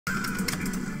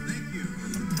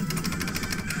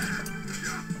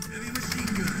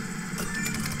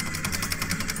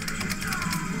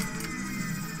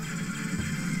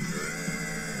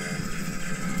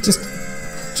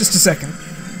Just a second.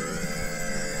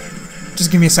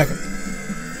 Just give me a second.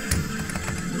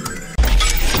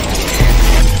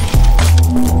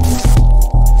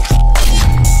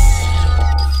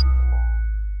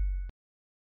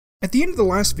 At the end of the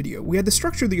last video, we had the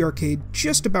structure of the arcade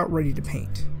just about ready to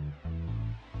paint.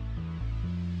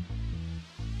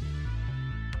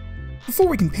 Before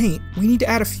we can paint, we need to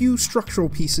add a few structural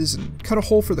pieces and cut a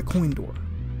hole for the coin door.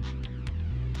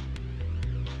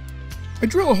 I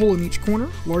drill a hole in each corner,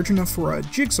 large enough for a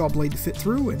jigsaw blade to fit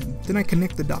through, and then I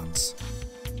connect the dots.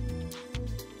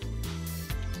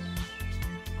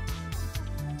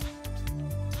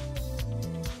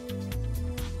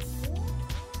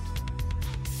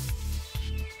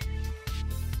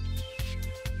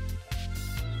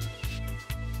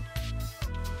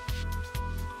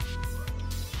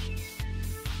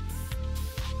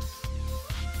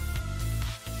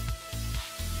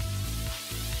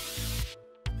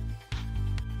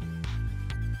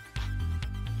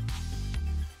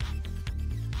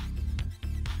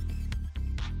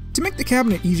 To make the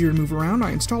cabinet easier to move around,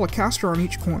 I install a caster on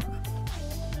each corner.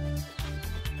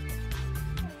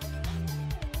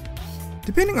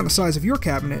 Depending on the size of your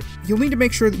cabinet, you'll need to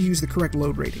make sure that you use the correct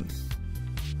load rating.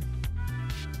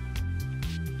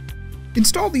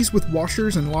 Install these with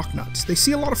washers and lock nuts. They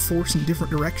see a lot of force in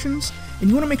different directions, and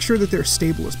you want to make sure that they're as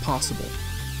stable as possible.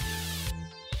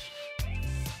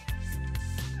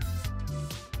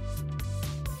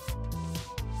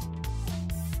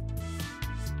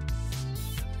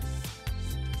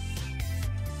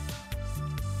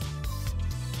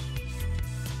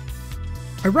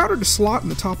 I routed a slot in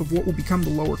the top of what will become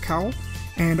the lower cowl,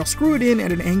 and I'll screw it in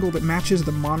at an angle that matches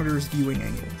the monitor's viewing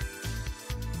angle.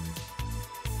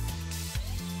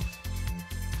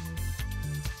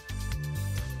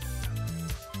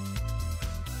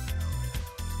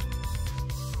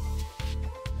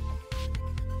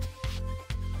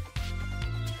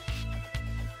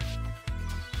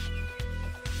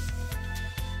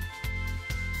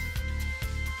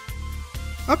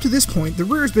 Up to this point, the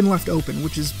rear has been left open,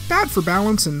 which is bad for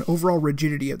balance and overall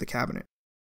rigidity of the cabinet.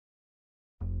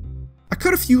 I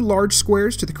cut a few large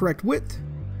squares to the correct width.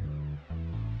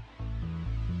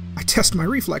 I test my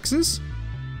reflexes.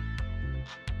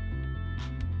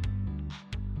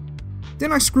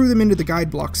 Then I screw them into the guide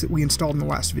blocks that we installed in the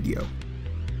last video.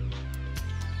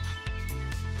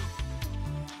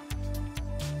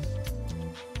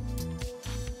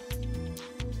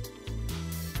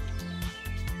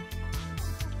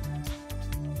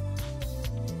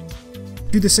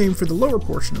 Do the same for the lower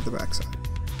portion of the backside.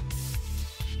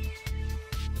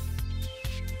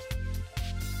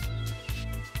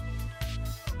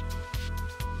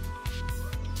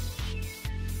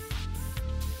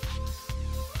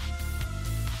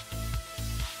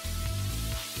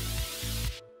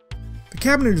 The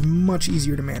cabinet is much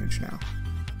easier to manage now.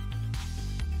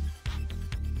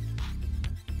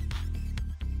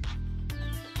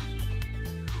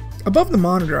 Above the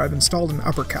monitor, I've installed an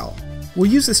upper cowl. We'll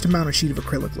use this to mount a sheet of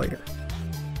acrylic later.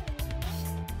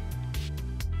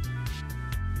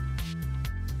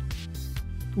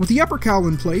 With the upper cowl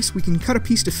in place, we can cut a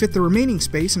piece to fit the remaining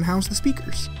space and house the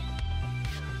speakers.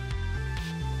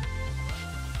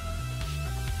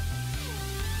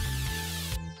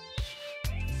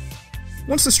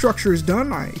 Once the structure is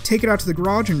done, I take it out to the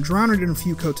garage and drown it in a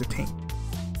few coats of paint.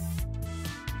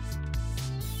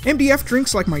 M.D.F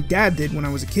drinks like my dad did when I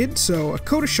was a kid, so a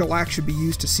coat of shellac should be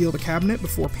used to seal the cabinet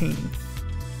before painting.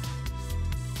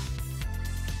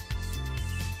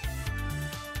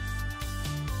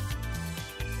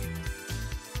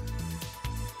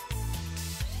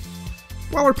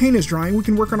 While our paint is drying, we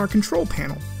can work on our control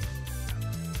panel.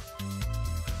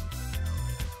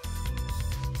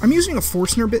 I'm using a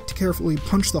Forstner bit to carefully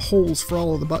punch the holes for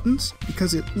all of the buttons,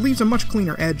 because it leaves a much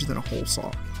cleaner edge than a hole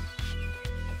saw.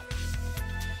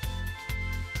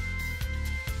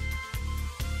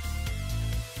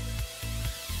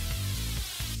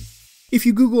 If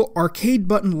you Google arcade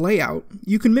button layout,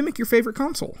 you can mimic your favorite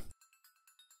console.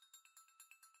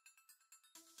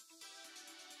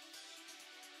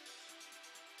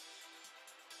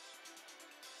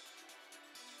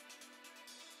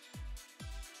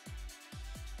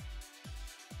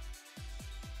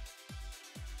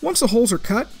 Once the holes are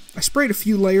cut, I sprayed a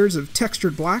few layers of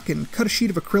textured black and cut a sheet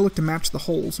of acrylic to match the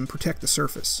holes and protect the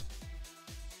surface.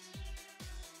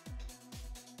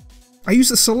 I use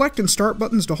the select and start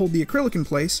buttons to hold the acrylic in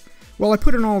place, while I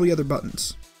put in all the other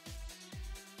buttons.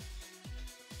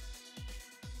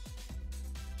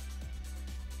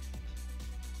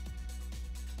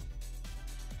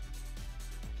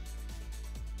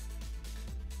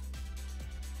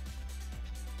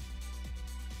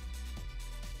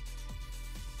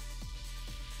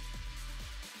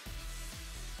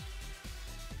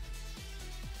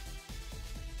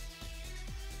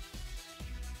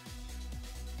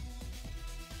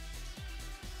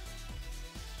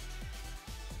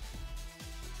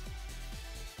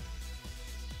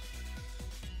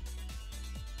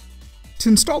 To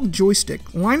install the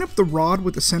joystick, line up the rod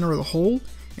with the center of the hole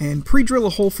and pre-drill a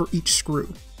hole for each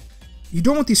screw. You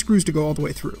don't want these screws to go all the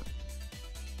way through.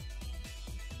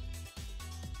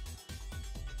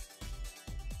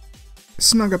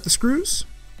 Snug up the screws,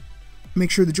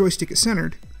 make sure the joystick is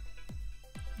centered,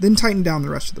 then tighten down the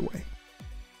rest of the way.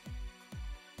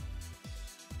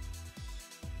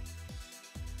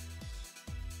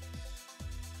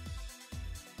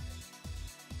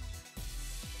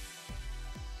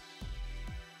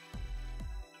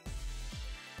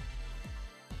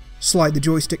 Slide the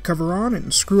joystick cover on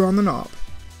and screw on the knob.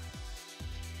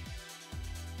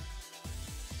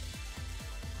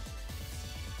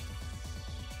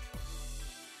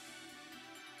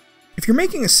 If you're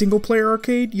making a single-player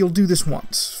arcade, you'll do this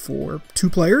once. For 2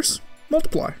 players,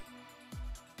 multiply.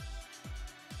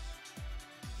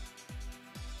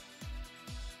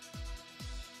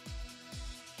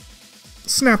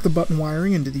 Snap the button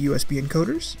wiring into the USB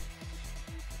encoders.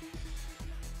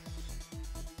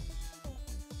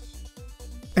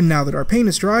 And now that our paint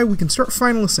is dry, we can start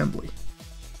final assembly.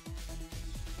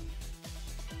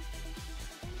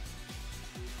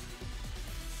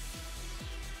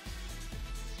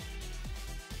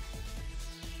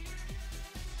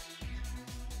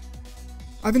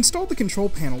 I've installed the control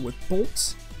panel with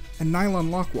bolts and nylon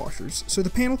lock washers so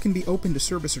the panel can be opened to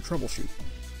service or troubleshoot.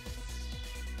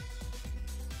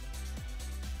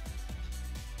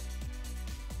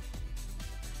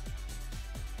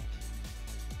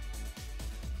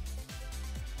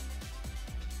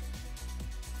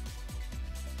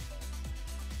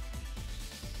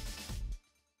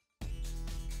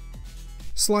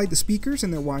 Slide the speakers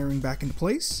and their wiring back into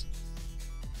place.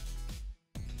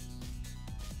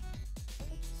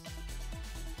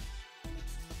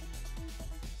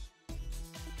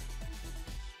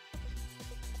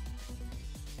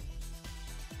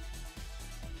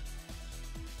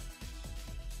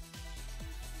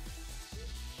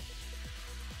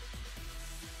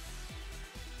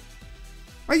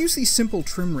 I use these simple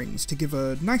trim rings to give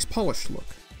a nice polished look.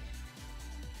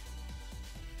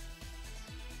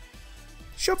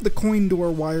 Shove the coin door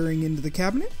wiring into the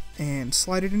cabinet and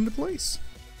slide it into place.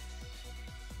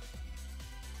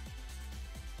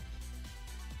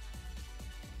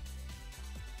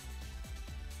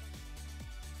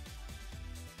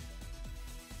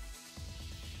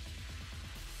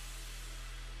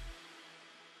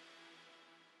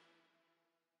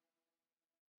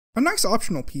 A nice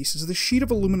optional piece is this sheet of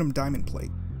aluminum diamond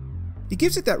plate. It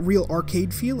gives it that real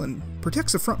arcade feel and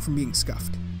protects the front from being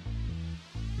scuffed.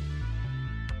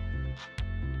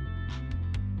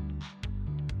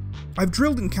 I've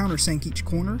drilled and countersank each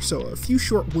corner, so a few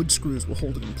short wood screws will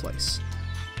hold it in place.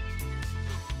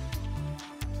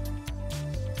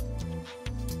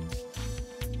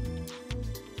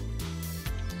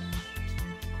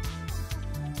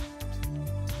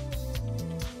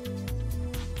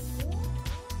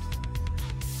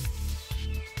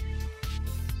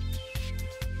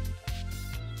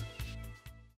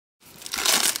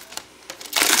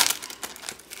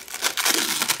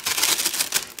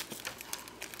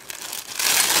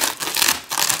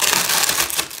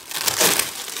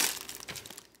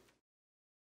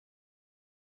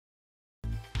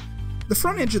 The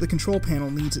front edge of the control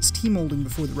panel needs its T-molding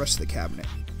before the rest of the cabinet.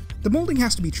 The molding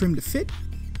has to be trimmed to fit,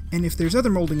 and if there's other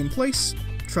molding in place,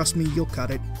 trust me, you'll cut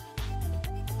it.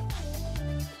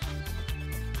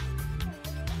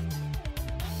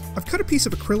 I've cut a piece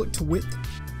of acrylic to width,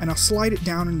 and I'll slide it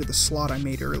down into the slot I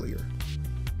made earlier.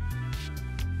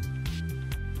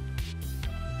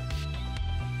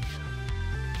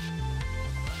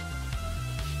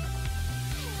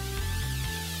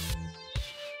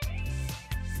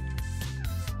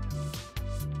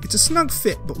 It's a snug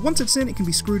fit, but once it's in, it can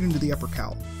be screwed into the upper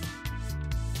cowl.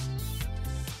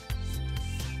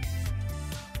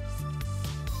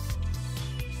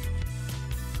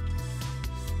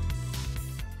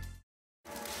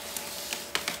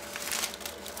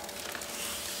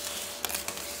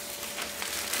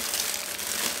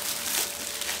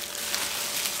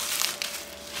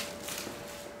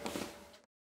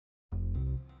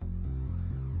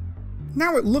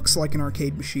 Now it looks like an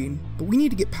arcade machine, but we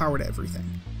need to get power to everything.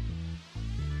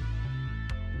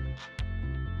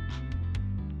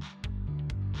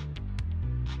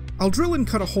 I'll drill and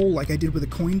cut a hole like I did with a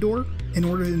coin door in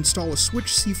order to install a switch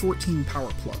C14 power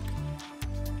plug.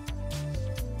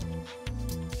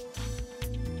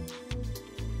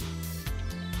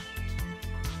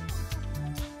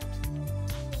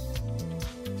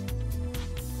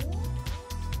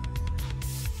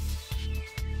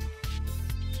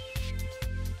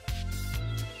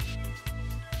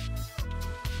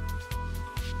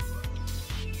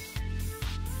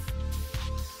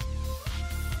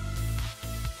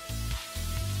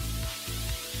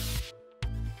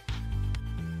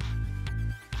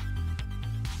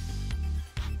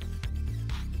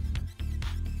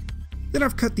 Then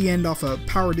I've cut the end off a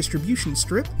power distribution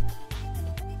strip,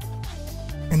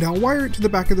 and I'll wire it to the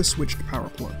back of the switched power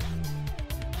plug.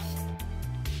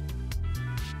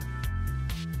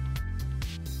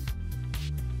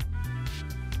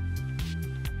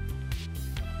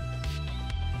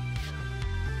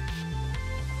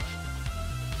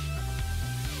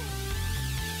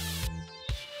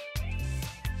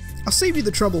 I'll save you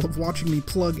the trouble of watching me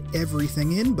plug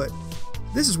everything in, but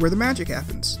this is where the magic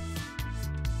happens.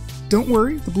 Don't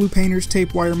worry, the Blue Painter's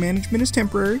tape wire management is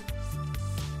temporary.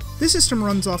 This system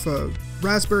runs off a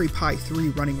Raspberry Pi 3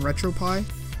 running RetroPie,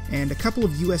 and a couple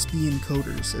of USB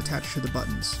encoders attached to the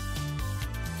buttons.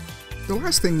 The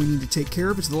last thing we need to take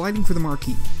care of is the lighting for the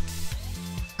marquee.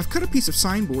 I've cut a piece of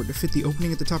signboard to fit the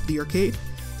opening at the top of the arcade,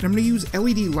 and I'm going to use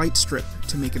LED light strip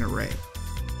to make an array.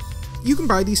 You can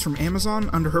buy these from Amazon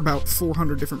under about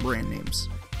 400 different brand names.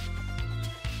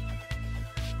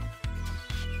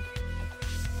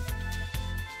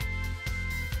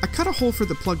 I cut a hole for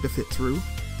the plug to fit through,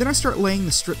 then I start laying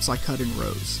the strips I cut in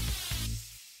rows.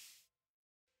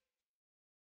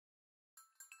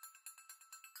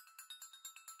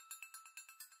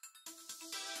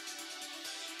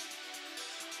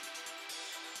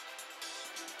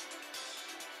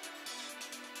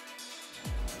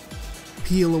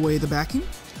 Peel away the backing.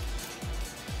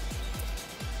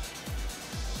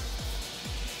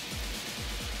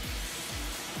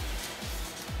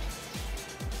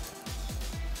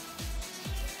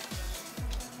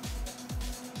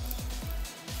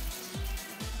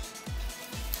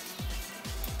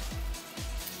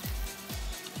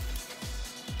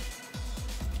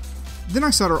 Then I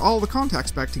solder all the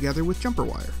contacts back together with jumper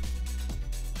wire.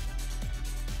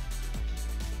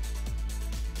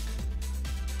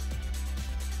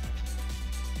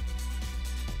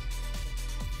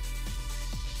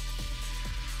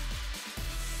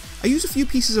 I use a few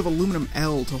pieces of aluminum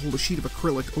L to hold a sheet of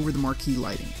acrylic over the marquee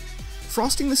lighting.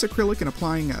 Frosting this acrylic and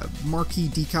applying a marquee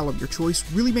decal of your choice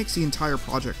really makes the entire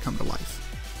project come to life.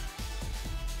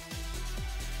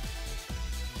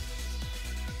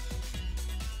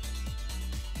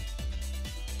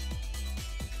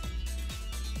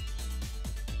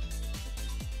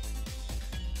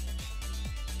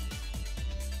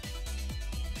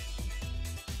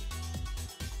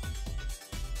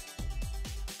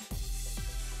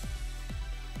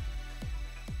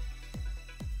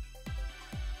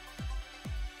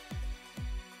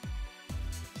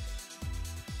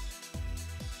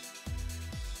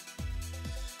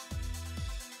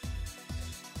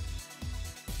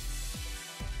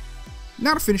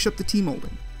 Now to finish up the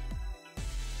T-molding.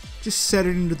 Just set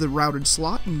it into the routed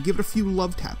slot and give it a few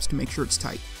love taps to make sure it's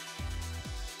tight.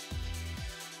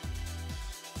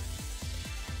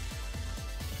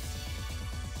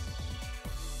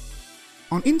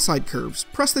 On inside curves,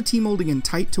 press the T-molding in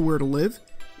tight to where it'll live,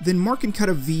 then mark and cut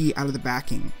a V out of the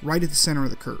backing, right at the center of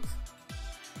the curve.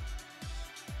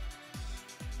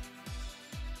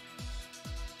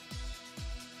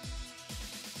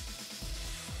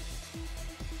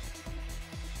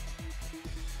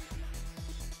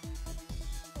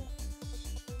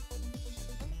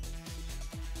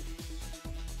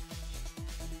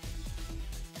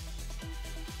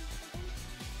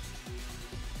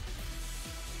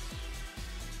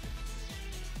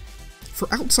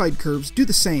 For outside curves, do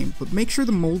the same, but make sure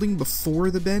the molding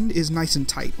before the bend is nice and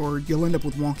tight, or you'll end up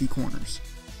with wonky corners.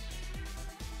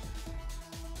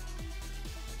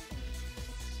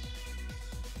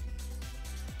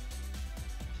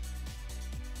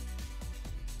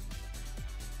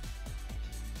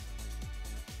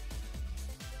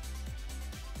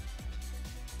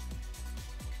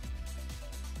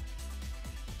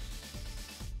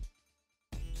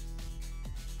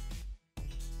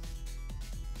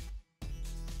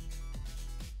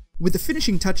 With the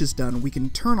finishing touches done, we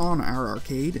can turn on our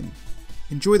arcade and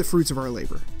enjoy the fruits of our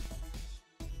labor.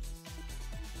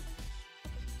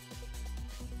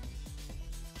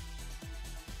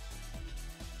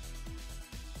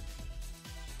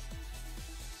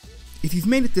 If you've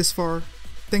made it this far,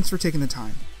 thanks for taking the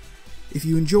time. If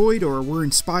you enjoyed or were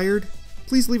inspired,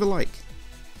 please leave a like.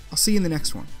 I'll see you in the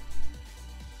next one.